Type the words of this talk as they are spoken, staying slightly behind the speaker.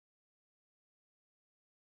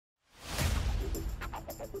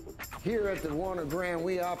Here at the Warner Grand,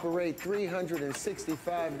 we operate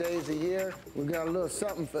 365 days a year. We got a little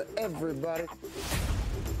something for everybody.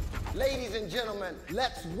 Ladies and gentlemen,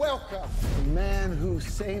 let's welcome the man who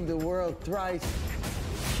saved the world thrice,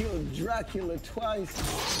 killed Dracula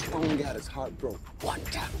twice, only got his heart broke one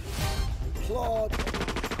time. Claude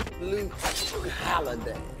Luke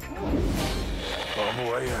Halliday. Bon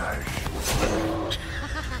voyage.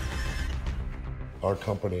 Our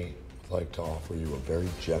company would like to offer you a very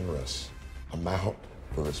generous amount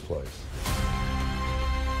for this place.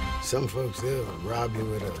 Some folks, they'll rob you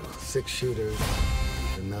with a 6-shooter,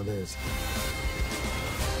 and others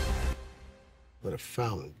with a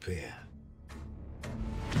fountain pen.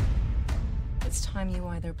 It's time you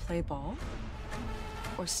either play ball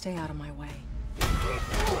or stay out of my way.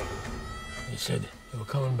 They said they were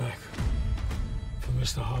coming back for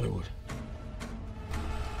Mr. Hollywood.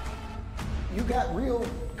 You got real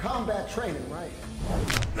combat training, right?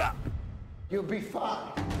 You'll be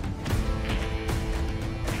fine.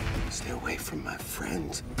 Stay away from my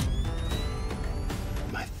friends,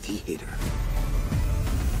 my theater,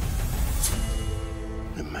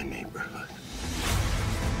 and my neighborhood.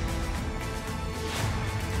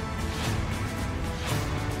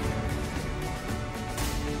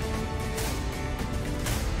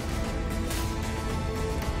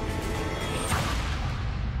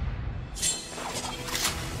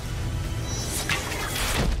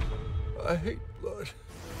 I hate blood.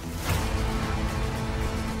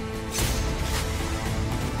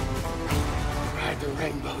 Ride the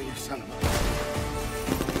rainbow, you son of a...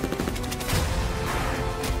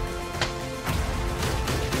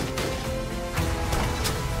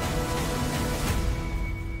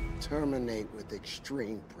 Terminate with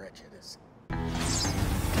extreme prejudice. You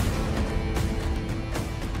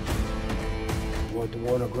want the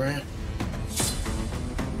Warner Grand?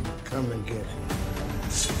 Come and get it.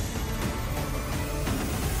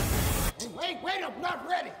 Wait, I'm not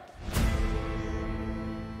ready.